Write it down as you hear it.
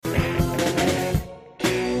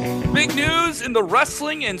big news in the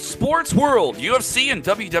wrestling and sports world. UFC and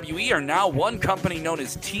WWE are now one company known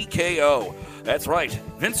as TKO. That's right,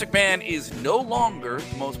 Vince McMahon is no longer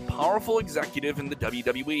the most powerful executive in the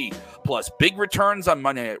WWE. Plus, big returns on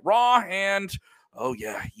Monday Night Raw and, oh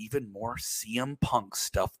yeah, even more CM Punk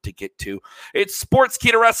stuff to get to. It's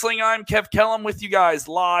Sportskeeda Wrestling. I'm Kev Kellam with you guys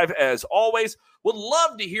live as always. Would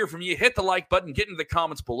love to hear from you. Hit the like button, get into the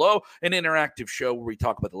comments below. An interactive show where we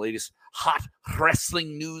talk about the latest hot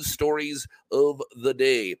wrestling news stories of the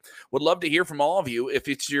day. Would love to hear from all of you. If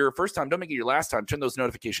it's your first time, don't make it your last time. Turn those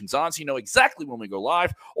notifications on so you know exactly when we go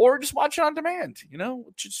live, or just watch it on demand. You know,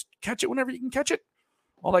 just catch it whenever you can catch it.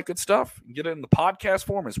 All that good stuff. You can get it in the podcast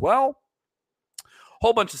form as well.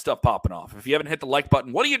 Whole bunch of stuff popping off. If you haven't hit the like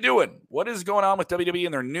button, what are you doing? What is going on with WWE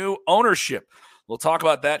and their new ownership? We'll talk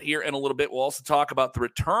about that here in a little bit. We'll also talk about the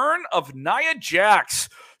return of Nia Jax.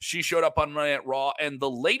 She showed up on Monday Night Raw, and the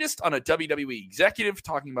latest on a WWE executive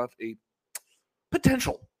talking about a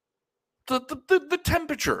potential, the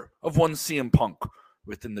temperature of one CM Punk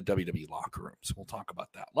within the WWE locker room. So we'll talk about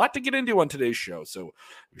that. A lot to get into on today's show. So if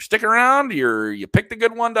you're sticking around, you picked a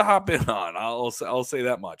good one to hop in on. I'll say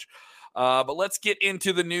that much. But let's get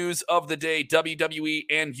into the news of the day. WWE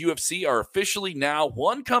and UFC are officially now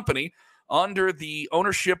one company under the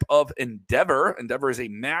ownership of Endeavor. Endeavor is a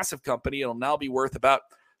massive company. It'll now be worth about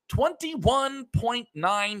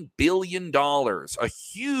 $21.9 billion. A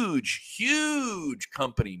huge, huge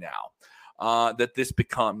company now that this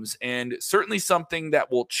becomes. And certainly something that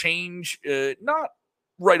will change, not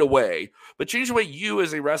right away, but change the way you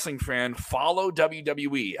as a wrestling fan follow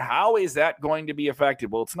WWE. How is that going to be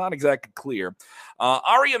affected? Well, it's not exactly clear.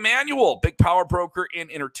 Ari Emanuel, big power broker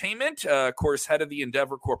in entertainment, of course, head of the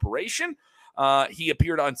Endeavor Corporation. He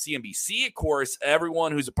appeared on CNBC. Of course,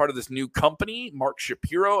 everyone who's a part of this new company, Mark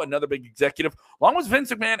Shapiro, another big executive, along with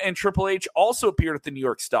Vince McMahon and Triple H, also appeared at the New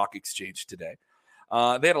York Stock Exchange today.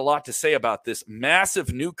 They had a lot to say about this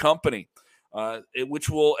massive new company. Which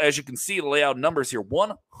will, as you can see, lay out numbers here.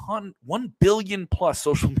 1 billion plus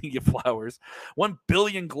social media followers, 1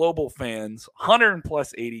 billion global fans, 100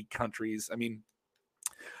 plus 80 countries. I mean,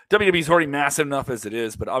 WWE is already massive enough as it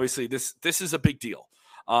is, but obviously this is a big deal.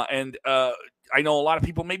 And I know a lot of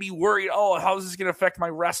people may be worried, how is this going to affect my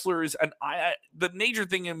wrestlers? And the major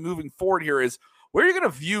thing in moving forward here is where you're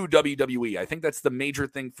going to view WWE. I think that's the major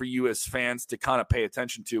thing for you as fans to kind of pay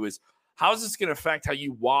attention to is how is this going to affect how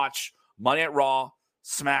you watch Monday Night Raw,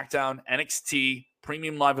 SmackDown, NXT,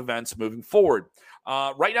 premium live events moving forward.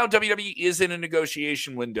 Right now, WWE is in a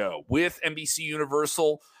negotiation window with NBC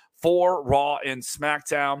Universal for Raw and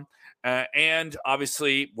SmackDown, and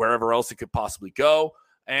obviously wherever else it could possibly go.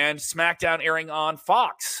 And SmackDown airing on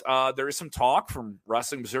Fox. There is some talk from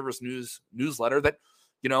Wrestling Observer's newsletter that,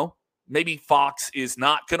 maybe Fox is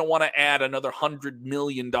not going to want to add another $100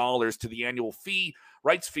 million to the annual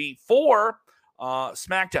rights fee for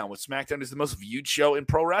SmackDown. SmackDown is the most viewed show in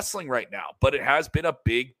pro wrestling right now, but it has been a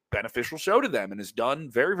big beneficial show to them and has done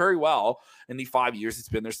very, very well in the 5 years it's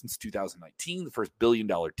been there since 2019, the first $1 billion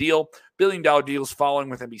deal. $1 billion deals following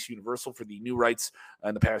with NBC Universal for the new rights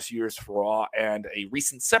in the past years for Raw, and a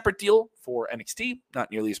recent separate deal for NXT, not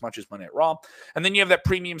nearly as much as Monday Night Raw. And then you have that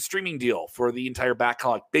premium streaming deal for the entire back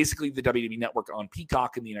catalog, basically the WWE network on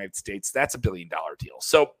Peacock in the United States. That's $1 billion deal.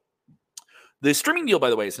 So the streaming deal,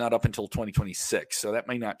 by the way, is not up until 2026, so that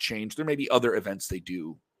may not change. There may be other events they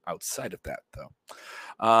do outside of that, though.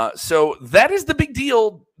 So that is the big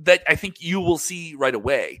deal that I think you will see right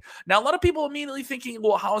away. Now, a lot of people immediately thinking,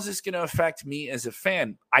 well, how is this going to affect me as a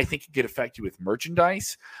fan? I think it could affect you with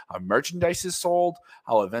merchandise, how merchandise is sold,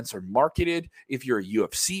 how events are marketed. If you're a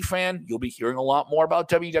UFC fan, you'll be hearing a lot more about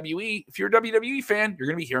WWE. If you're a WWE fan, you're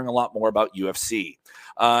going to be hearing a lot more about UFC.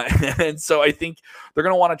 And so I think they're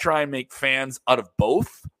going to want to try and make fans out of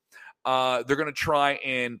both. They're going to try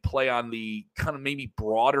and play on the kind of maybe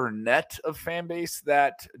broader net of fan base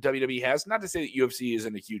that WWE has. Not to say that UFC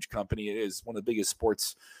isn't a huge company. It is one of the biggest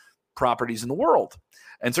sports properties in the world,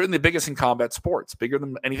 and certainly the biggest in combat sports, bigger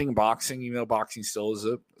than anything in boxing. Boxing still is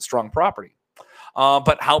a strong property.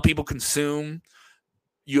 But how people consume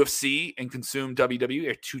UFC and consume WWE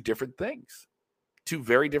are two different things, two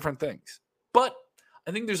very different things. But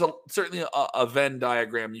I think there's certainly a Venn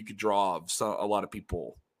diagram you could draw of a lot of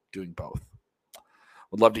people doing both.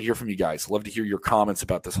 Would love to hear from you guys. Love to hear your comments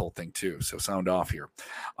about this whole thing too. So sound off here.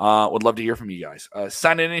 Would love to hear from you guys.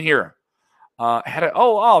 Signing in here.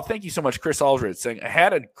 Thank you so much, Chris Aldred, saying I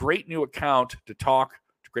had a great new account to talk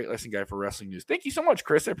to Great Lesson Guy for Wrestling News. Thank you so much,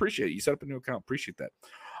 Chris. I appreciate it. You set up a new account. Appreciate that.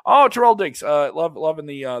 Oh, Terrell Diggs. Loving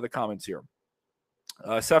the comments here.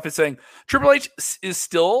 Sept is saying Triple H is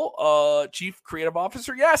still chief creative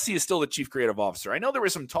officer. Yes, he is still the chief creative officer. I know there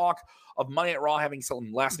was some talk of Monday at Raw having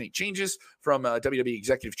some last night changes from WWE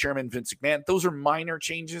executive chairman Vince McMahon. Those are minor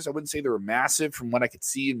changes. I wouldn't say they were massive from what I could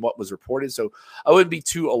see and what was reported. So I wouldn't be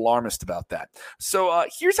too alarmist about that. So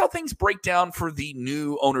here's how things break down for the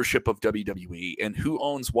new ownership of WWE and who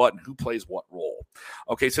owns what and who plays what role.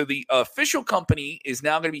 Okay, so the official company is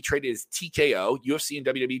now going to be traded as TKO, UFC and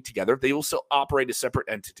WWE together. They will still operate as separate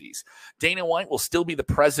entities. Dana White will still be the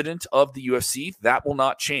president of the UFC. That will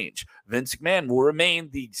not change. Vince McMahon will remain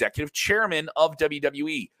the executive chairman of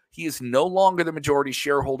WWE. He is no longer the majority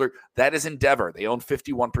shareholder. That is Endeavor. They own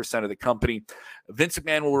 51% of the company. Vince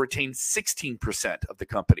McMahon will retain 16% of the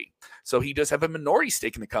company. So he does have a minority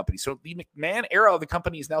stake in the company. So the McMahon era of the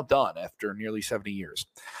company is now done after nearly 70 years.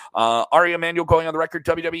 Ari Emanuel going on the record,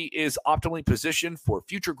 WWE is optimally positioned for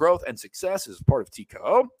future growth and success as part of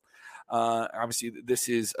TKO. Obviously, this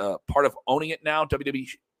is part of owning it now. WWE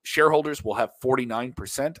shareholders will have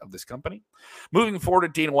 49% of this company. Moving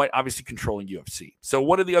forward, Dana White obviously controlling UFC. So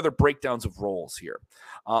what are the other breakdowns of roles here?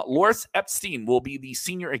 Loris Epstein will be the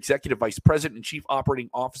senior executive vice president and chief operating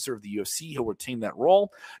officer of the UFC. He'll retain that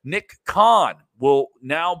role. Nick Khan will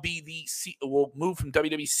now be will move from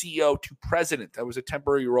WWE CEO to president. That was a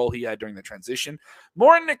temporary role he had during the transition.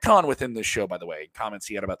 More on Nick Khan within this show, by the way. Comments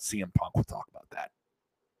he had about CM Punk. We'll talk about that.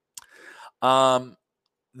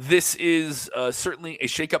 This is certainly a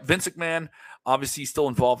shakeup. Vince McMahon, obviously, still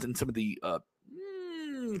involved in some of the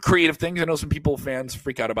creative things. I know some fans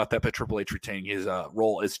freak out about that, but Triple H retaining his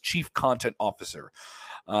role as chief content officer.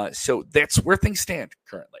 So that's where things stand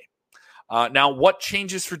currently. Now, what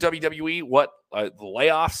changes for WWE? The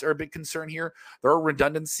layoffs are a big concern here. There are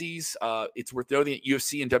redundancies. It's worth noting that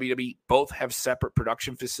UFC and WWE both have separate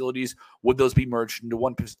production facilities. Would those be merged into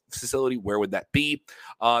one facility? Where would that be?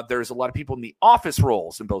 There's a lot of people in the office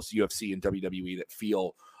roles in both UFC and WWE that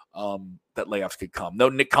feel that layoffs could come. Though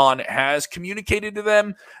Nick Khan has communicated to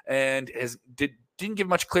them and didn't give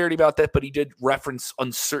much clarity about that, but he did reference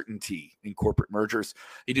uncertainty in corporate mergers.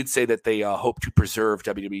 He did say that they hope to preserve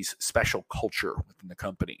WWE's special culture within the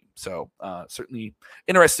company. So certainly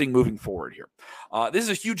interesting moving forward here. This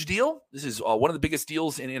is a huge deal. This is one of the biggest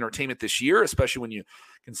deals in entertainment this year, especially when you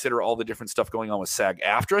consider all the different stuff going on with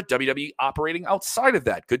SAG-AFTRA. WWE operating outside of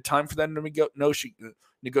that. Good time for them to be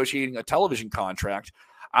negotiating a television contract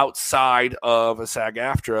outside of a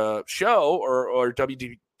SAG-AFTRA show or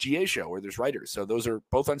WGA show where there's writers. So those are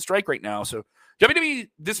both on strike right now. So WWE,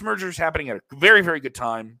 this merger is happening at a very, very good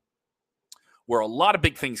time where a lot of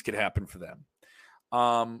big things could happen for them.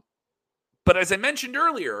 But as I mentioned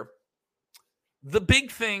earlier, the big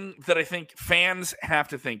thing that I think fans have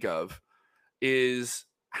to think of is,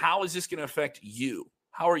 how is this going to affect you?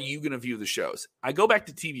 How are you going to view the shows? I go back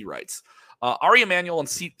to TV rights. Ari Emanuel and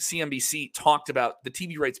CNBC talked about the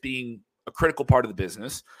TV rights being a critical part of the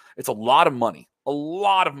business. It's a lot of money. A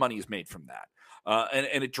lot of money is made from that.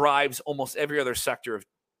 And it drives almost every other sector of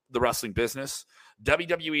the wrestling business.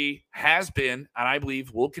 WWE has been, and I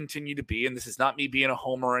believe will continue to be, and this is not me being a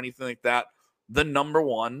homer or anything like that, the number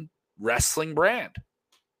one wrestling brand.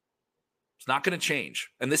 It's not going to change.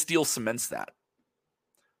 And this deal cements that.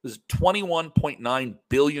 This is $21.9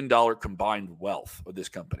 billion combined wealth of this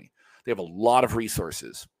company. They have a lot of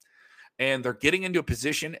resources. And they're getting into a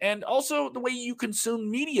position, and also the way you consume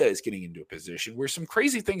media is getting into a position where some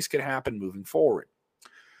crazy things could happen moving forward.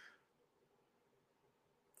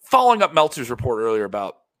 Following up Meltzer's report earlier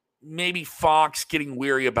about maybe Fox getting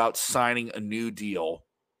weary about signing a new deal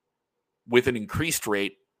with an increased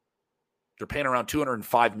rate. They're paying around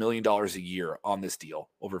 $205 million a year on this deal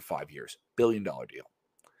over 5 years. $1 billion deal.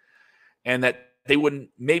 And that they wouldn't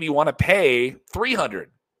maybe want to pay $300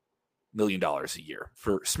 million a year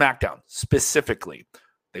for SmackDown specifically.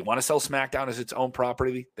 They want to sell SmackDown as its own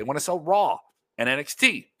property. They want to sell Raw and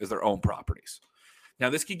NXT as their own properties. Now,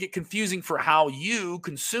 this could get confusing for how you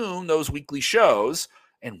consume those weekly shows,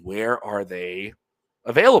 and where are they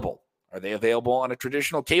available? Are they available on a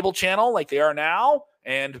traditional cable channel like they are now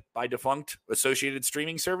and by defunct associated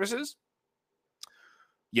streaming services?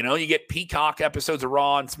 You know, you get Peacock episodes of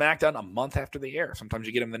Raw and SmackDown a month after they air. Sometimes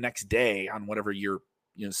you get them the next day on whatever your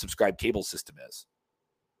subscribed cable system is.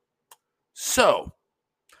 So,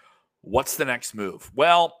 what's the next move?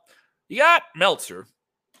 Well, you got Meltzer,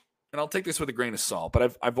 and I'll take this with a grain of salt,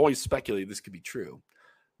 but I've always speculated this could be true,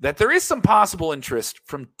 that there is some possible interest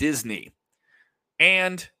from Disney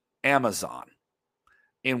and Amazon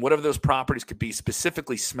in whatever those properties could be,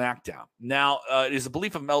 specifically SmackDown. Now, it is a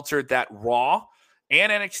belief of Meltzer that Raw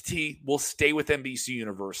and NXT will stay with NBC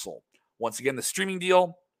Universal. Once again, the streaming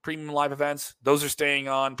deal, premium live events, those are staying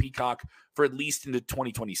on Peacock for at least into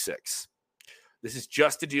 2026. This is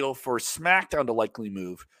just a deal for SmackDown to likely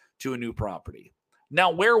move to a new property. Now,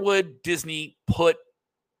 where would Disney put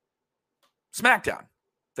SmackDown?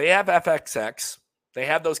 They have FXX. They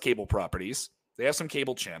have those cable properties. They have some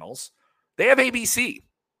cable channels. They have ABC.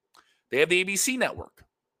 They have the ABC network.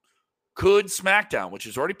 Could SmackDown, which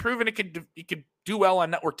has already proven it could do well on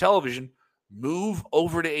network television, move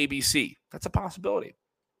over to ABC? That's a possibility.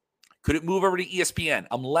 Could it move over to ESPN?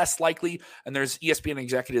 I'm less likely, and there's ESPN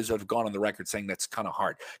executives that have gone on the record saying that's kind of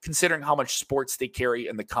hard, considering how much sports they carry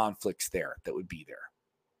and the conflicts there that would be there.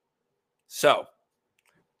 So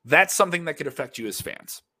that's something that could affect you as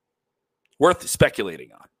fans. Worth speculating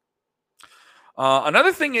on.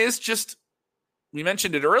 Another thing is just, we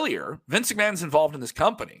mentioned it earlier, Vince McMahon's involved in this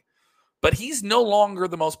company, but he's no longer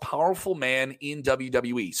the most powerful man in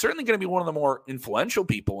WWE. Certainly going to be one of the more influential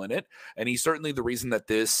people in it, and he's certainly the reason that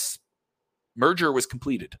this merger was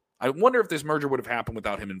completed. I wonder if this merger would have happened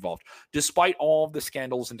without him involved, despite all of the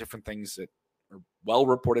scandals and different things that are well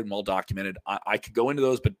reported and well documented. I could go into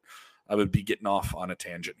those, but I would be getting off on a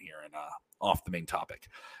tangent here and off the main topic.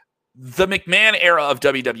 The McMahon era of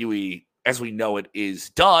WWE, as we know it, is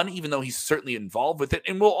done, even though he's certainly involved with it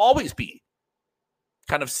and will always be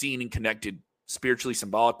kind of seen and connected spiritually,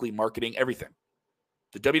 symbolically, marketing, everything.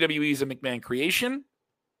 The WWE is a McMahon creation.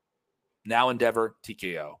 Now Endeavor,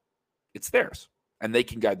 TKO. It's theirs, and they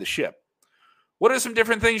can guide the ship. What are some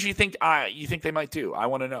different things you think they might do? I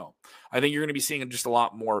want to know. I think you're going to be seeing just a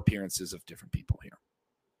lot more appearances of different people here.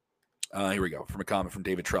 Here we go, from a comment from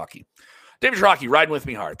David Trocky. David Trocky, riding with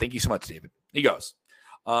me hard. Thank you so much, David. He goes,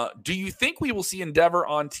 do you think we will see Endeavor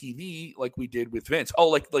on TV like we did with Vince? Oh,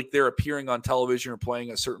 like they're appearing on television or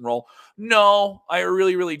playing a certain role? No, I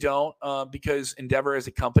really, really don't, because Endeavor as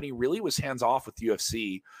a company really was hands-off with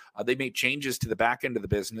UFC. They made changes to the back end of the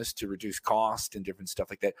business to reduce cost and different stuff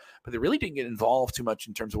like that, but they really didn't get involved too much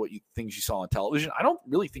in terms of things you saw on television. I don't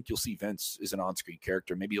really think you'll see Vince as an on-screen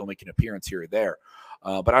character. Maybe he'll make an appearance here or there,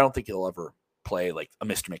 but I don't think he'll ever play like a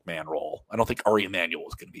Mr. McMahon role. I don't think Ari Emanuel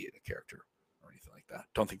is going to be a character. That.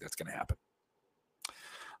 Don't think that's going to happen.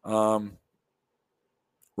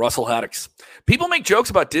 Russell Haddix. People make jokes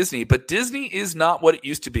about Disney, but Disney is not what it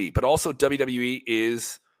used to be. But also WWE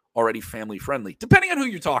is already family friendly, depending on who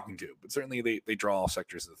you're talking to. But certainly they draw all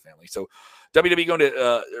sectors of the family. So WWE going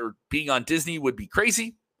to or being on Disney would be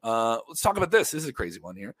crazy. Let's talk about this. This is a crazy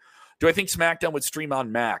one here. Do I think SmackDown would stream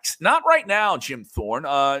on Max? Not right now, Jim Thorne.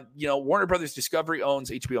 Warner Brothers Discovery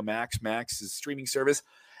owns HBO Max. Max is a streaming service.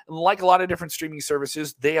 And like a lot of different streaming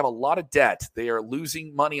services, they have a lot of debt. They are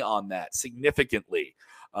losing money on that significantly.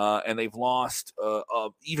 And they've lost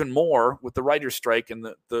even more with the writer's strike and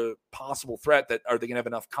the possible threat that are they going to have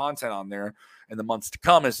enough content on there in the months to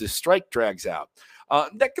come as this strike drags out.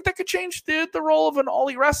 That could change the role of an All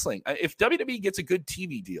Elite Wrestling. If WWE gets a good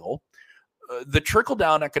TV deal, the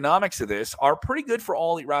trickle-down economics of this are pretty good for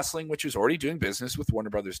All Elite Wrestling, which is already doing business with Warner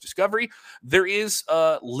Brothers Discovery. There is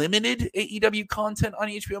limited AEW content on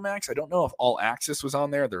HBO Max. I don't know if All Access was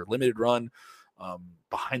on there. Their limited run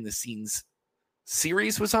behind-the-scenes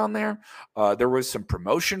series was on there. There was some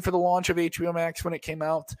promotion for the launch of HBO Max when it came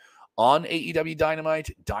out on AEW Dynamite.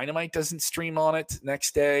 Dynamite doesn't stream on it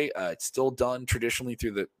next day. It's still done traditionally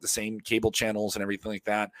through the same cable channels and everything like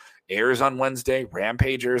that. Airs on Wednesday.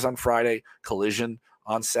 Rampage airs on Friday. Collision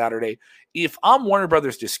on Saturday. If I'm Warner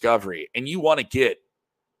Brothers Discovery and you want to get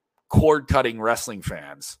cord-cutting wrestling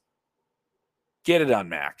fans, get it on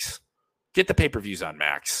Max. Get the pay-per-views on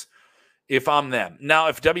Max. If I'm them. Now,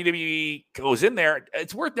 if WWE goes in there,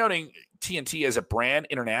 it's worth noting TNT as a brand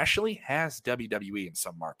internationally has WWE in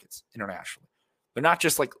some markets internationally. They're not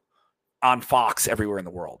just like on Fox everywhere in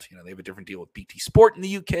the world. They have a different deal with BT Sport in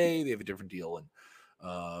the UK. They have a different deal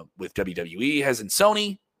with WWE has in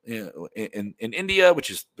Sony in India,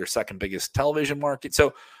 which is their second biggest television market.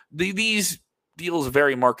 So these deals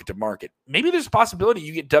vary market to market. Maybe there's a possibility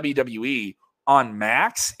you get WWE on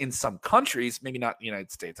Max in some countries, maybe not the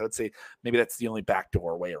United States. I would say maybe that's the only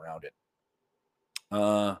backdoor way around it.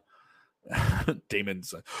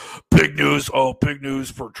 Damon's big news. Oh, big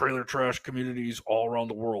news for trailer trash communities all around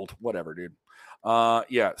the world. Whatever, dude.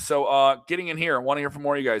 Yeah. So getting in here, I want to hear from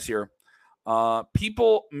more of you guys here.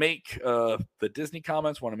 People make the Disney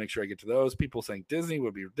comments. Want to make sure I get to those. People saying Disney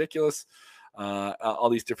would be ridiculous. All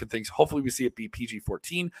these different things. Hopefully we see it be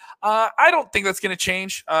PG-14. I don't think that's going to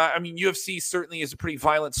change. UFC certainly is a pretty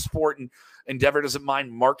violent sport, and Endeavor doesn't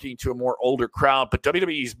mind marketing to a more older crowd, but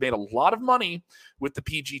WWE's made a lot of money with the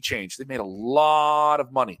PG change. They've made a lot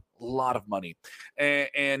of money.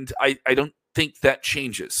 And I don't think that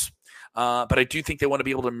changes. But I do think they want to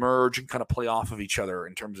be able to merge and kind of play off of each other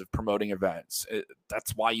in terms of promoting events.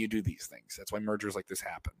 That's why you do these things. That's why mergers like this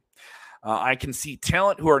happen. I can see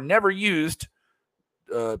talent who are never used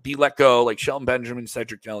be let go, like Shelton Benjamin,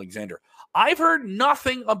 Cedric Alexander. I've heard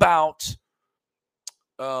nothing about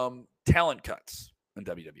talent cuts in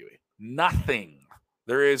WWE. Nothing.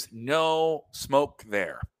 There is no smoke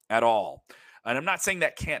there at all. And I'm not saying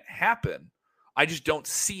that can't happen. I just don't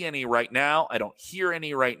see any right now. I don't hear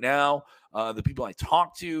any right now. The people I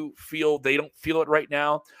talk to they don't feel it right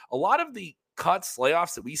now. A lot of the cuts,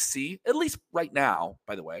 layoffs that we see, at least right now,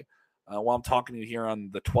 by the way, while I'm talking to you here on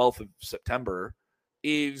the 12th of September,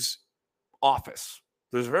 is office.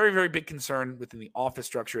 There's a very, very big concern within the office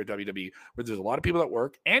structure at WWE where there's a lot of people that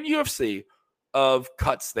work and UFC of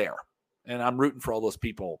cuts there. And I'm rooting for all those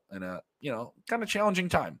people in a, kind of challenging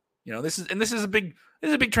time. This is a big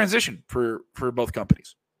transition for both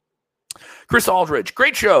companies. Chris Aldridge,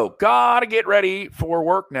 great show. Gotta get ready for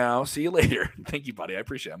work now. See you later. Thank you, buddy. I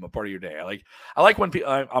appreciate it. I'm a part of your day. I like when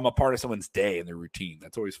I'm a part of someone's day and their routine.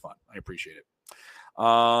 That's always fun. I appreciate it.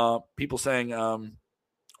 People saying,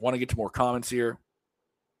 want to get to more comments here.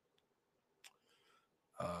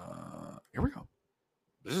 Here we go.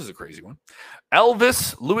 This is a crazy one.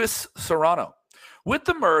 Elvis Luis Serrano. With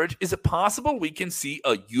the merge, is it possible we can see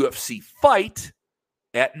a UFC fight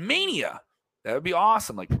at Mania? That would be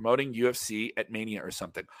awesome, like promoting UFC at Mania or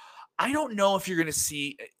something. I don't know if you're going to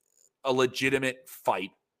see a legitimate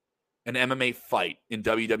fight, an MMA fight in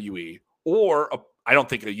WWE, or I don't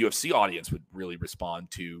think a UFC audience would really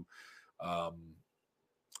respond to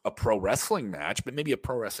a pro wrestling match, but maybe a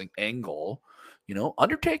pro wrestling angle.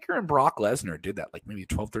 Undertaker and Brock Lesnar did that like maybe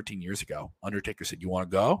 12, 13 years ago. Undertaker said, "You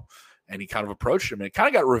want to go?" And he kind of approached him, and it kind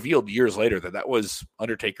of got revealed years later that was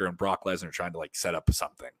Undertaker and Brock Lesnar trying to like set up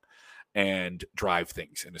something and drive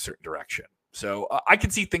things in a certain direction. So I can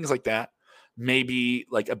see things like that. Maybe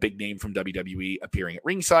like a big name from WWE appearing at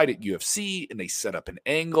ringside at UFC, and they set up an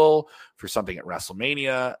angle for something at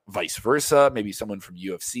WrestleMania, vice versa. Maybe someone from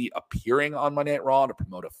UFC appearing on Monday Night Raw to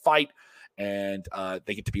promote a fight, and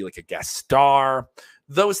they get to be like a guest star.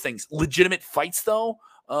 Those things. Legitimate fights, though,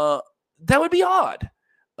 that would be odd.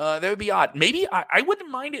 Maybe I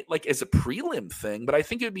wouldn't mind it like as a prelim thing, but I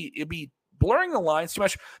think it'd be blurring the lines too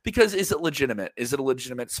much because is it legitimate? Is it a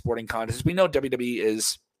legitimate sporting contest? We know WWE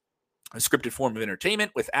is a scripted form of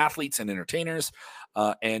entertainment with athletes and entertainers,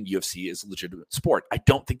 and UFC is a legitimate sport. I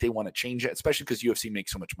don't think they want to change it, especially because UFC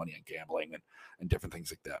makes so much money on gambling and different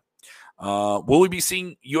things like that. Will we be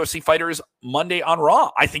seeing UFC fighters Monday on Raw?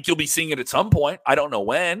 I think you'll be seeing it at some point. I don't know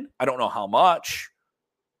when. I don't know how much.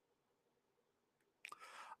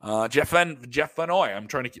 Jeff Vanoy, I'm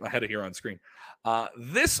trying to keep my head here on screen.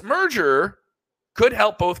 This merger could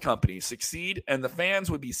help both companies succeed, and the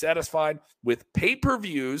fans would be satisfied with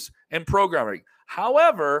pay-per-views and programming.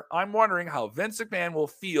 However, I'm wondering how Vince McMahon will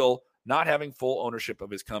feel not having full ownership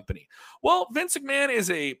of his company. Well, Vince McMahon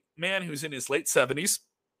is a man who's in his late 70s,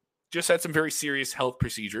 just had some very serious health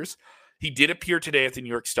procedures. He did appear today at the New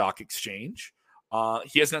York Stock Exchange.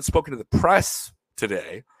 He has not spoken to the press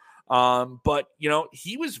today. But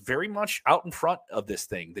he was very much out in front of this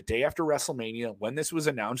thing the day after WrestleMania when this was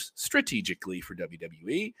announced strategically for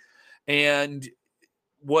WWE, and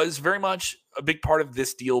was very much a big part of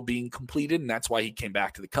this deal being completed. And that's why he came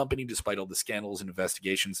back to the company despite all the scandals and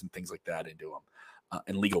investigations and things like that into him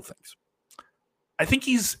and legal things. I think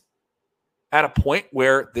he's at a point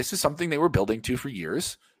where this is something they were building to for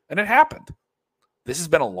years, and it happened. This has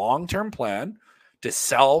been a long-term plan to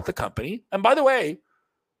sell the company. And by the way,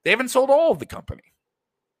 they haven't sold all of the company.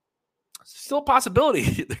 Still a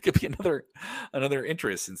possibility. There could be another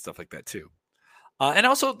interest and stuff like that too. And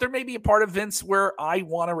also, there may be a part of Vince where I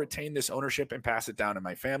want to retain this ownership and pass it down to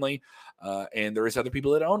my family. And there is other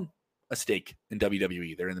people that own a stake in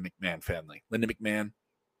WWE. They're in the McMahon family. Linda McMahon,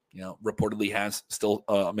 reportedly has still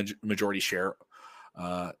a majority share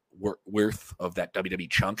worth of that WWE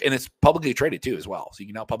chunk, and it's publicly traded too as well. So you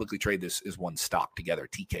can now publicly trade this as one stock together,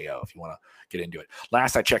 TKO, if you want to get into it.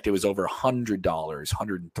 Last I checked, it was over $100,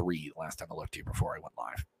 $103 last time I looked here before I went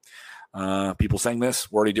live. People saying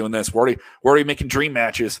this, we're already doing this, we're already making dream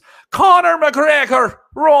matches. Conor McGregor,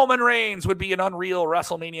 Roman Reigns would be an unreal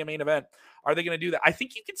WrestleMania main event. Are they going to do that? I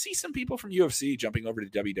think you can see some people from UFC jumping over to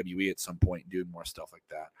WWE at some point and doing more stuff like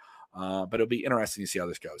that. But it'll be interesting to see how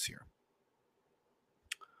this goes here.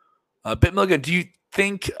 Bitmilligan, do you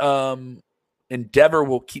think Endeavor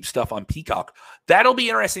will keep stuff on Peacock? That'll be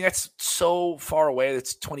interesting. That's so far away.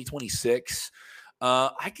 That's 2026.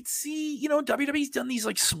 I could see, WWE's done these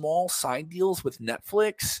like small side deals with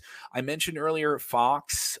Netflix. I mentioned earlier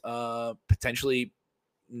Fox potentially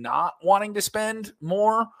not wanting to spend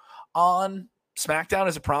more on SmackDown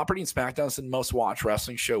as a property, and SmackDown is the most watched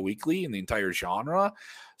wrestling show weekly in the entire genre.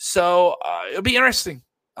 So it'll be interesting.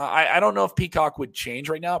 I don't know if Peacock would change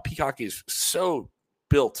right now. Peacock is so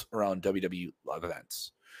built around WWE live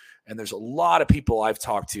events. And there's a lot of people I've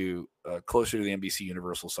talked to closer to the NBC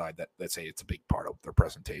Universal side that say it's a big part of their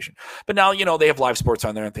presentation. But now, they have live sports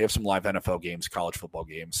on there. They have some live NFL games, college football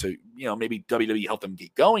games. So, maybe WWE helped them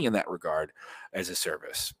get going in that regard as a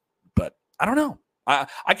service. But I don't know. I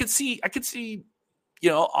could see,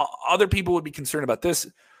 other people would be concerned about this.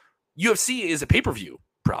 UFC is a pay-per-view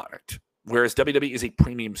product, whereas WWE is a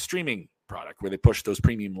premium streaming product where they push those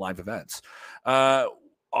premium live events.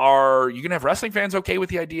 Are you going to have wrestling fans okay with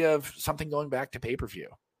the idea of something going back to pay-per-view?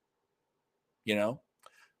 You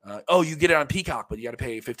get it on Peacock, but you got to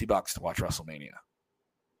pay $50 to watch WrestleMania.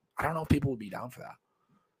 I don't know if people would be down for that.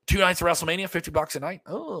 2 nights of WrestleMania, $50 a night.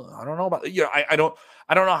 Oh, I don't know about. I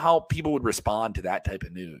don't know how people would respond to that type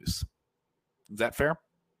of news. Is that fair?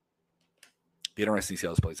 Be interesting to see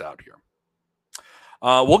how this plays out here.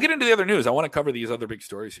 We'll get into the other news. I want to cover these other big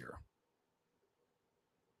stories here.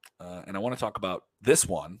 And I want to talk about this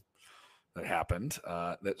one that happened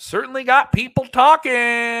that certainly got people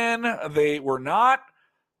talking. They were not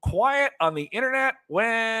quiet on the internet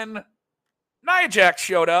when Nia Jax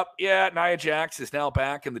showed up. Yeah, Nia Jax is now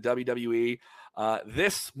back in the WWE.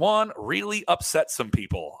 This one really upset some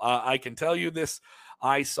people. I can tell you this.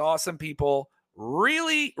 I saw some people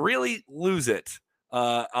really, really lose it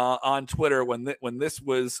on Twitter when this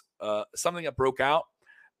was something that broke out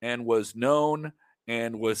and was known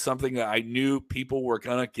and was something that I knew people were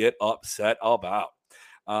going to get upset about.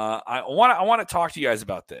 I want to talk to you guys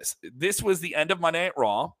about this. This was the end of Monday Night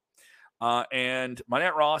Raw, and Monday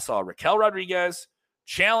Night Raw saw Raquel Rodriguez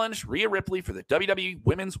challenge Rhea Ripley for the WWE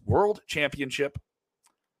Women's World Championship.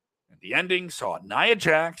 And the ending saw Nia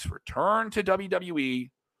Jax return to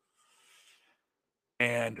WWE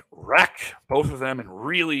and wreck both of them and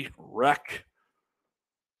really wreck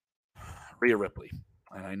Rhea Ripley.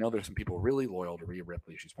 And I know there's some people really loyal to Rhea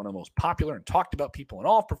Ripley. She's one of the most popular and talked about people in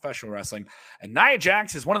all of professional wrestling. And Nia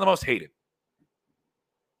Jax is one of the most hated.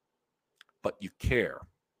 But you care.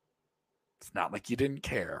 It's not like you didn't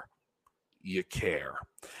care. You care.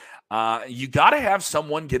 You got to have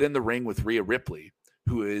someone get in the ring with Rhea Ripley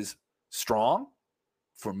who is strong,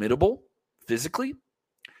 formidable, physically,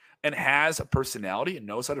 and has a personality and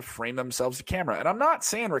knows how to frame themselves to camera. And I'm not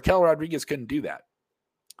saying Raquel Rodriguez couldn't do that.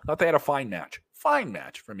 I thought they had a fine match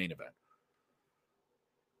for main event.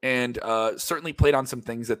 And certainly played on some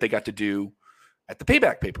things that they got to do at the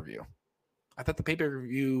Payback pay-per-view. I thought the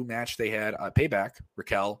pay-per-view match they had, Payback,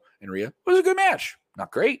 Raquel and Rhea, was a good match.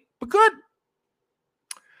 Not great, but good.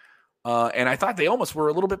 And I thought they almost were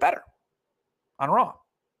a little bit better on Raw.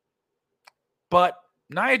 But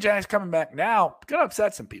Nia Jax coming back now, going to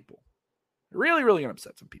upset some people. Really, really going to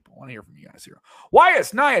upset some people. I want to hear from you guys here. Why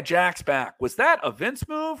is Nia Jax back? Was that a Vince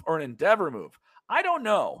move or an Endeavor move? I don't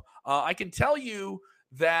know. I can tell you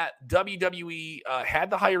that WWE had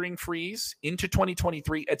the hiring freeze into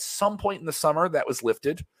 2023 at some point in the summer that was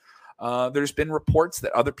lifted. There's been reports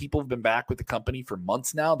that other people have been back with the company for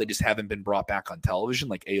months now. They just haven't been brought back on television,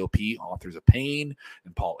 like AOP, Authors of Pain,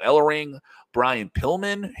 and Paul Ellering. Brian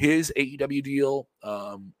Pillman, his AEW deal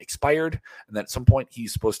expired, and then at some point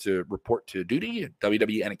he's supposed to report to duty at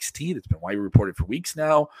WWE NXT. That's been why we reported for weeks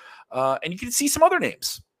now. And you can see some other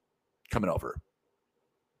names coming over.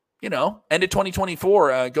 End of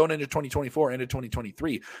 2024, going into 2024, end of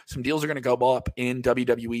 2023, some deals are going to go up in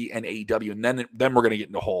WWE and AEW, and then we're going to get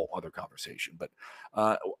into a whole other conversation. But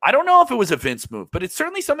I don't know if it was a Vince move, but it's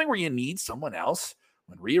certainly something where you need someone else.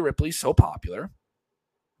 When Rhea Ripley's so popular,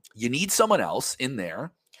 you need someone else in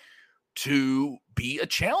there to be a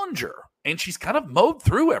challenger. And she's kind of mowed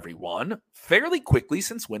through everyone fairly quickly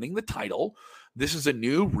since winning the title. This is a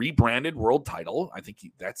new rebranded world title. I think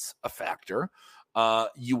that's a factor.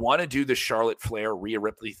 You want to do the Charlotte Flair, Rhea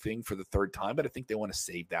Ripley thing for the third time, but I think they want to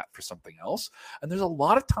save that for something else. And there's a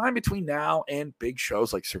lot of time between now and big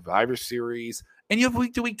shows like Survivor Series, and you have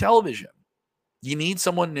week-to-week television. You need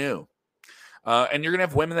someone new. And you're going to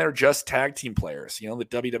have women that are just tag team players. The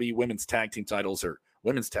WWE women's tag team titles or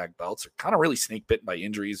women's tag belts are kind of really snake bitten by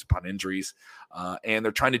injuries upon injuries. And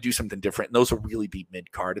they're trying to do something different. And those will really be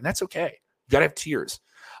mid-card, and that's okay. You got to have tiers.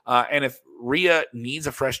 And if Rhea needs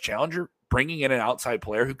a fresh challenger, bringing in an outside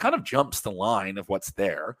player who kind of jumps the line of what's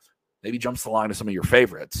there, maybe jumps the line of some of your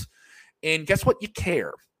favorites. And guess what? You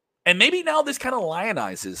care. And maybe now this kind of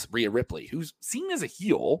lionizes Rhea Ripley, who's seen as a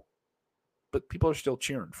heel, but people are still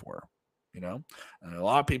cheering for her, And a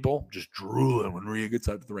lot of people just drooling when Rhea gets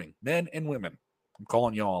out of the ring, men and women. I'm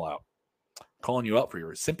calling you all out. Calling you out for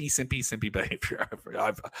your simpy behavior.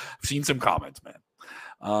 I've seen some comments,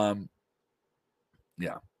 man.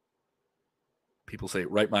 Yeah. People say,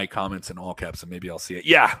 write my comments in all caps and maybe I'll see it.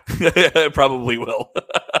 Yeah, probably will.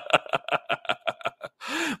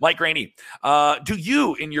 Mike Rainey, do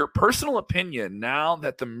you, in your personal opinion, now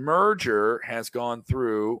that the merger has gone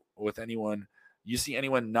through with anyone, you see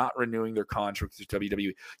anyone not renewing their contract with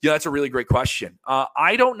WWE? Yeah, that's a really great question.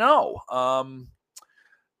 I don't know.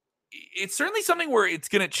 It's certainly something where it's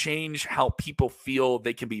going to change how people feel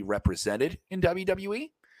they can be represented in WWE.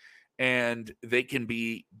 And they can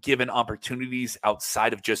be given opportunities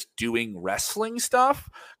outside of just doing wrestling stuff.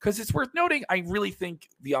 Because it's worth noting, I really think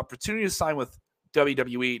the opportunity to sign with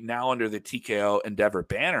WWE now under the TKO Endeavor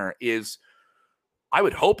banner is, I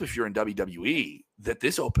would hope if you're in WWE, that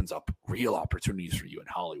this opens up real opportunities for you in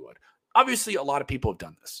Hollywood. Obviously, a lot of people have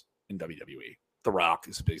done this in WWE. The Rock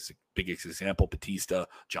is a biggest example, Batista,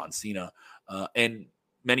 John Cena, and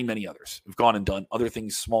many, many others who've gone and done other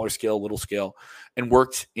things, smaller scale, little scale, and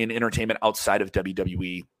worked in entertainment outside of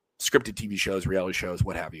WWE, scripted TV shows, reality shows,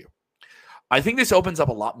 what have you. I think this opens up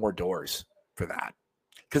a lot more doors for that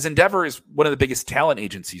because Endeavor is one of the biggest talent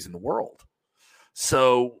agencies in the world.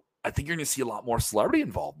 So I think you're going to see a lot more celebrity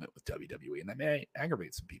involvement with WWE, and that may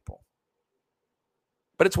aggravate some people.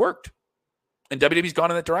 But it's worked. And WWE's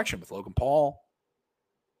gone in that direction with Logan Paul,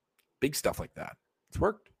 big stuff like that. It's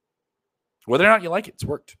worked. Whether or not you like it, it's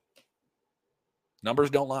worked. Numbers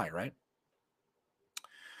don't lie, right?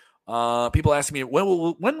 People ask me, when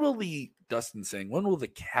will the Dustin saying, when will the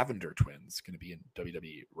Cavender twins going to be in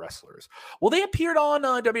WWE wrestlers? Well, they appeared on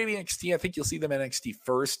WWE NXT. I think you'll see them at NXT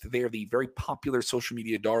first. They are the very popular social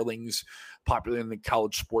media darlings, popular in the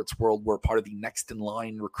college sports world. We're part of the next in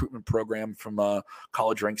line recruitment program from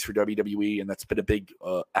college ranks for WWE, and that's been a big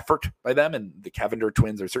effort by them. And the Cavender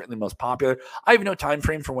twins are certainly the most popular. I have no time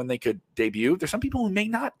frame for when they could debut. There's some people who may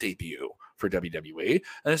not debut for WWE, and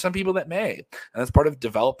there's some people that may. And that's part of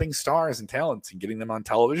developing stars and talents and getting them on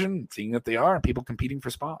television, seeing that they are, and people competing for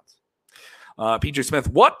spots. PJ Smith,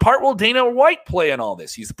 what part will Dana White play in all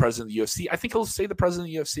this? He's the president of the UFC. I think he'll stay the president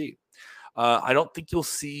of the UFC. I don't think you'll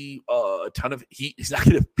see a ton of he's not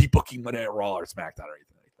going to be booking Monday Night Raw or SmackDown or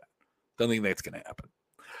anything like that. Don't think that's going to happen.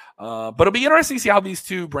 But it'll be interesting to see how these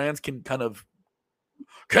two brands can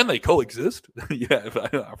they coexist? Yeah,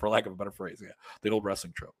 for lack of a better phrase. Yeah, the old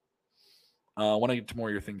wrestling trope. I want to get to more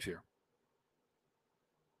of your things here.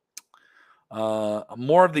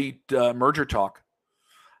 More of the merger talk.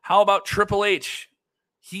 How about Triple H?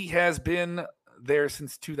 He has been there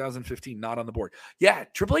since 2015, not on the board. Yeah,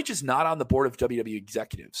 Triple H is not on the board of WWE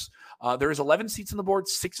executives. There's 11 seats on the board.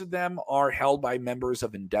 6 of them are held by members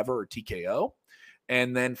of Endeavor or TKO.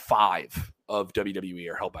 And then 5 of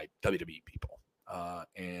WWE are held by WWE people.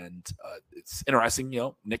 And it's interesting,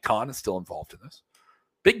 Nick Khan is still involved in this.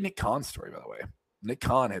 Big Nick Khan story, by the way. Nick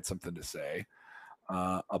Khan had something to say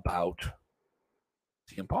about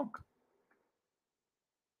CM Punk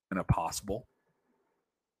and a possible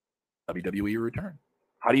WWE return.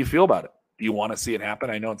 How do you feel about it? Do you want to see it happen?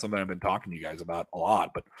 I know it's something I've been talking to you guys about a lot,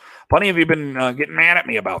 but plenty of you have been getting mad at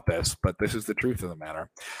me about this, but this is the truth of the matter.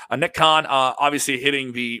 Nick Khan obviously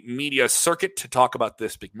hitting the media circuit to talk about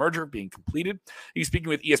this big merger being completed. He's speaking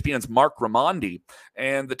with ESPN's Mark Raimondi,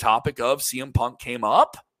 and the topic of CM Punk came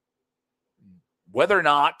up. Whether or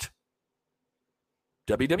not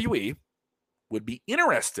WWE would be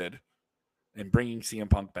interested in bringing CM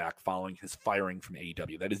Punk back following his firing from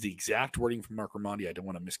AEW. That is the exact wording from Mark Raimondi. I don't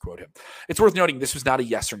want to misquote him. It's worth noting this was not a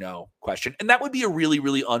yes or no question, and that would be a really,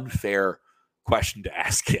 really unfair question to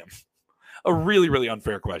ask him. A really, really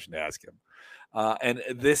unfair question to ask him. And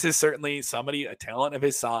this is certainly somebody, a talent of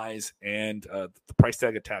his size and the price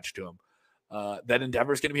tag attached to him, that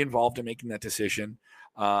Endeavor is going to be involved in making that decision,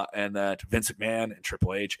 and that Vince McMahon and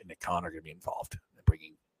Triple H and Nick Khan are going to be involved in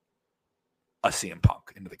bringing a CM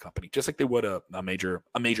Punk into the company, just like they would a major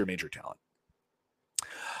talent.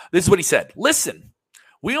 This is what he said. Listen,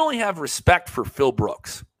 we only have respect for Phil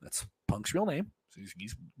Brooks. That's Punk's real name. So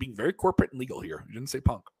he's being very corporate and legal here. He didn't say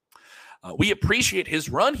Punk. We appreciate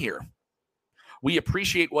his run here. We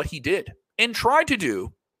appreciate what he did and tried to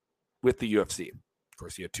do with the UFC. Of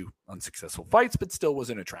course, he had 2 unsuccessful fights, but still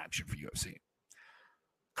was an attraction for UFC.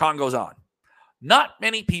 Khan goes on. Not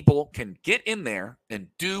many people can get in there and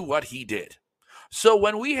do what he did. So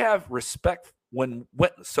when we have respect, when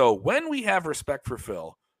we have respect for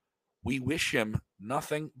Phil, we wish him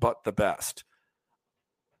nothing but the best.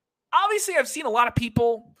 Obviously, I've seen a lot of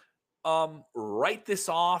people write this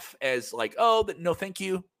off as like, oh, no, thank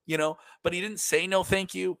you, but he didn't say no,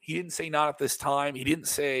 thank you. He didn't say not at this time. He didn't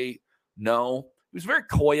say no. He was very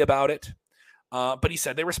coy about it, but he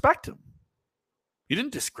said they respect him. He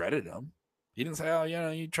didn't discredit him. He didn't say, oh,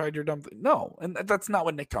 you tried your dumb thing. No, and that's not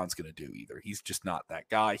what Nick Khan's going to do either. He's just not that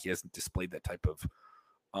guy. He hasn't displayed that type of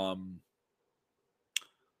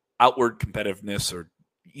outward competitiveness, or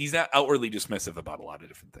he's not outwardly dismissive about a lot of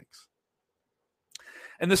different things.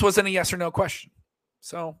 And this wasn't a yes or no question.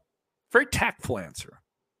 So, very tactful answer.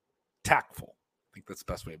 Tactful. I think that's the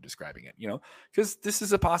best way of describing it, because this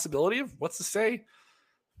is a possibility of, what's to say,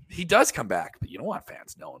 he does come back, but you don't want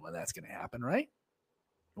fans knowing when that's going to happen, right?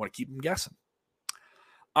 You want to keep them guessing.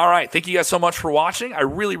 All right. Thank you guys so much for watching. I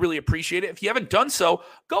really, really appreciate it. If you haven't done so,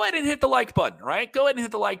 go ahead and hit the like button, right? Go ahead and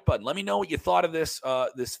hit the like button. Let me know what you thought of this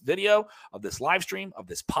video, of this live stream, of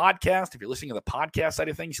this podcast. If you're listening to the podcast side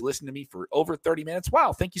of things, you listen to me for over 30 minutes.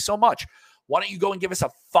 Wow. Thank you so much. Why don't you go and give us a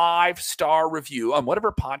 5-star review on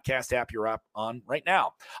whatever podcast app you're up on right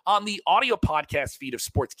now. On the audio podcast feed of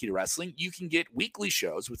Sportskeeda Wrestling, you can get weekly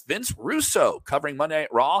shows with Vince Russo covering Monday Night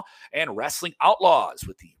Raw and Wrestling Outlaws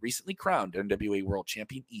with the recently crowned NWA World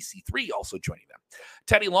Champion EC3 also joining them.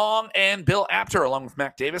 Teddy Long and Bill Apter along with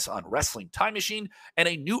Mac Davis on Wrestling Time Machine, and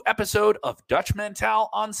a new episode of Dutch Mantel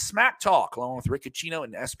on Smack Talk along with Rick Cucino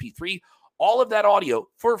and SP3. All of that audio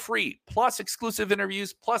for free, plus exclusive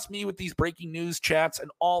interviews, plus me with these breaking news chats and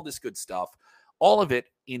all this good stuff. All of it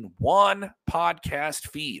in one podcast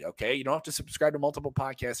feed, okay? You don't have to subscribe to multiple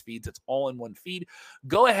podcast feeds. It's all in one feed.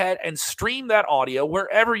 Go ahead and stream that audio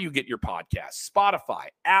wherever you get your podcasts. Spotify,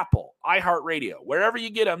 Apple, iHeartRadio, wherever you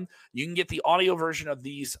get them, you can get the audio version of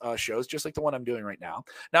these shows, just like the one I'm doing right now.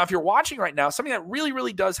 Now, if you're watching right now, something that really,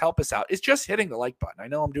 really does help us out is just hitting the like button. I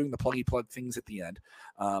know I'm doing the pluggy-plug things at the end,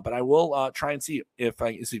 but I will try and see if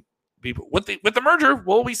I see people. With the merger,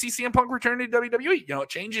 will we see CM Punk return to WWE? It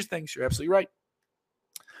changes things. You're absolutely right.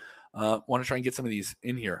 Want to try and get some of these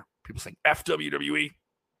in here. People saying F WWE.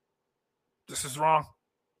 This is wrong.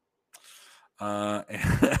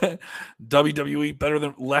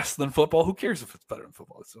 WWE less than football. Who cares if it's better than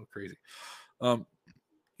football? It's so crazy.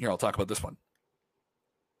 Here, I'll talk about this one.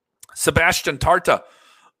 Sebastian Tarta.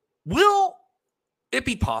 Will it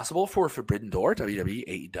be possible for Forbidden Door,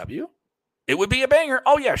 WWE, AEW? It would be a banger.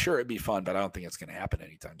 Oh, yeah, sure, it'd be fun, but I don't think it's going to happen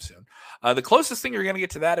anytime soon. The closest thing you're going to get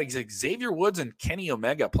to that is Xavier Woods and Kenny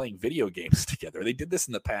Omega playing video games together. They did this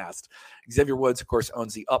in the past. Xavier Woods, of course,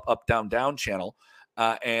 owns the Up, Up, Down, Down channel,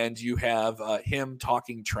 and you have him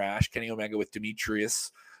talking trash, Kenny Omega with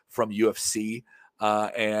Demetrius from UFC,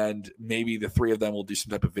 and maybe the three of them will do some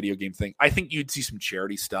type of video game thing. I think you'd see some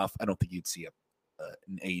charity stuff. I don't think you'd see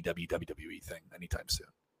an AEW, WWE thing anytime soon.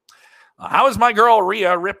 How is my girl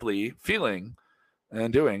Rhea Ripley feeling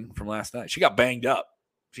and doing from last night? She got banged up.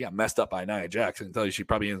 She got messed up by Nia Jax. I can tell you she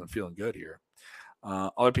probably isn't feeling good here.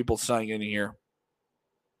 Other people signing in here.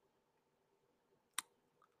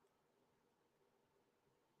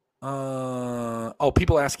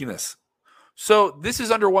 People asking this. So this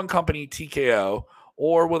is under one company, TKO,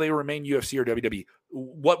 or will they remain UFC or WWE?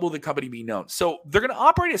 What will the company be known? So they're going to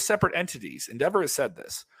operate as separate entities. Endeavor has said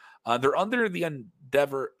this. They're under the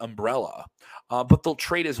Endeavor umbrella, but they'll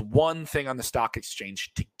trade as one thing on the stock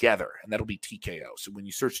exchange together, and that'll be TKO. So when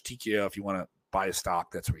you search TKO, if you want to buy a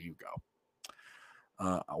stock, that's where you go.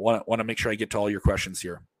 I want to make sure I get to all your questions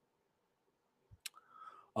here.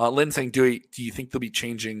 Lynn saying, do you think they'll be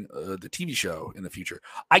changing the TV show in the future?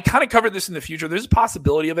 I kind of covered this in the future. There's a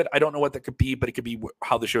possibility of it. I don't know what that could be, but it could be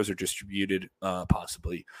how the shows are distributed,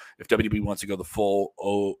 possibly. If WWE wants to go the full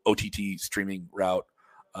OTT streaming route,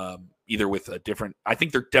 either with a different, I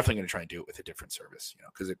think they're definitely going to try and do it with a different service,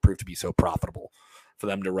 because it proved to be so profitable for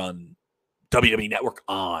them to run WWE Network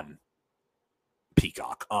on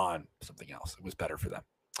Peacock, on something else. It was better for them.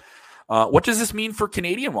 What does this mean for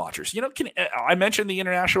Canadian watchers? I mentioned the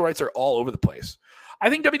international rights are all over the place. I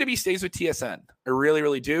think WWE stays with TSN. I really,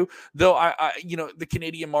 really do. Though the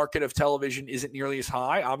Canadian market of television isn't nearly as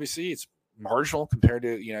high. Obviously, it's marginal compared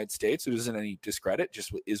to the United States. It isn't any discredit,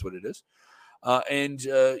 just is what it is.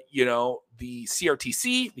 The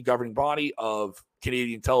CRTC, the governing body of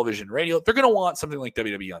Canadian television and radio, they're going to want something like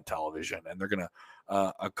WWE on television, and they're going to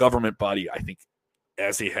a government body, I think,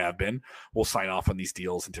 as they have been, will sign off on these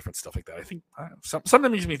deals and different stuff like that. I think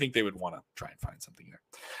something makes me think they would want to try and find something there.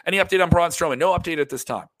 Any update on Braun Strowman? No update at this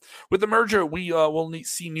time. With the merger, we will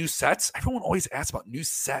see new sets. Everyone always asks about new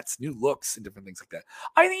sets, new looks, and different things like that.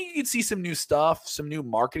 I think you could see some new stuff, some new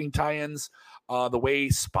marketing tie-ins. The way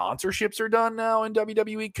sponsorships are done now in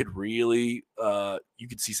WWE could really, you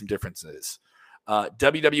could see some differences.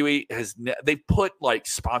 WWE they've put like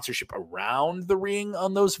sponsorship around the ring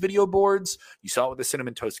on those video boards. You saw it with the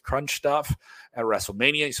Cinnamon Toast Crunch stuff at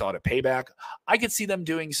WrestleMania. You saw it at Payback. I could see them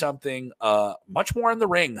doing something much more in the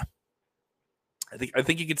ring I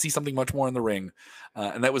think you could see something much more in the ring.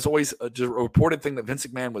 And that was always a reported thing that Vince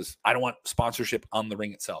McMahon was, I don't want sponsorship on the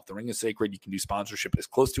ring itself. The ring is sacred. You can do sponsorship as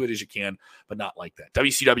close to it as you can, but not like that.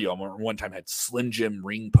 WCW one time had Slim Jim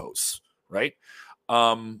ring posts, right?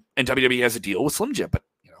 And WWE has a deal with Slim Jim, but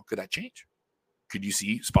could that change? Could you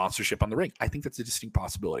see sponsorship on the ring? I think that's a distinct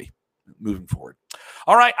possibility moving forward.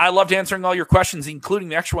 All right. I loved answering all your questions, including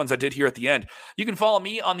the extra ones I did here at the end. You can follow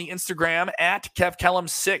me on the Instagram at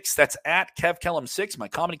KevKellam6. That's at KevKellam6. My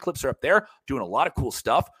comedy clips are up there, doing a lot of cool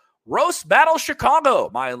stuff. Roast Battle Chicago,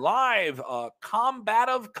 my live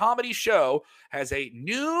combative comedy show, has a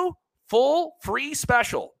new full free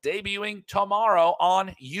special debuting tomorrow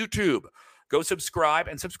on YouTube. Go subscribe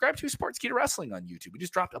and subscribe to Sportskeeda Wrestling on YouTube. We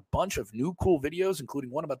just dropped a bunch of new cool videos,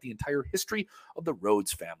 including one about the entire history of the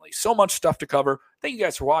Rhodes family. So much stuff to cover. Thank you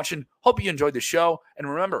guys for watching. Hope you enjoyed the show. And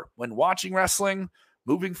remember, when watching wrestling,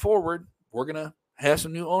 moving forward, we're going to have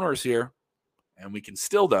some new owners here. And we can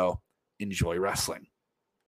still, though, enjoy wrestling.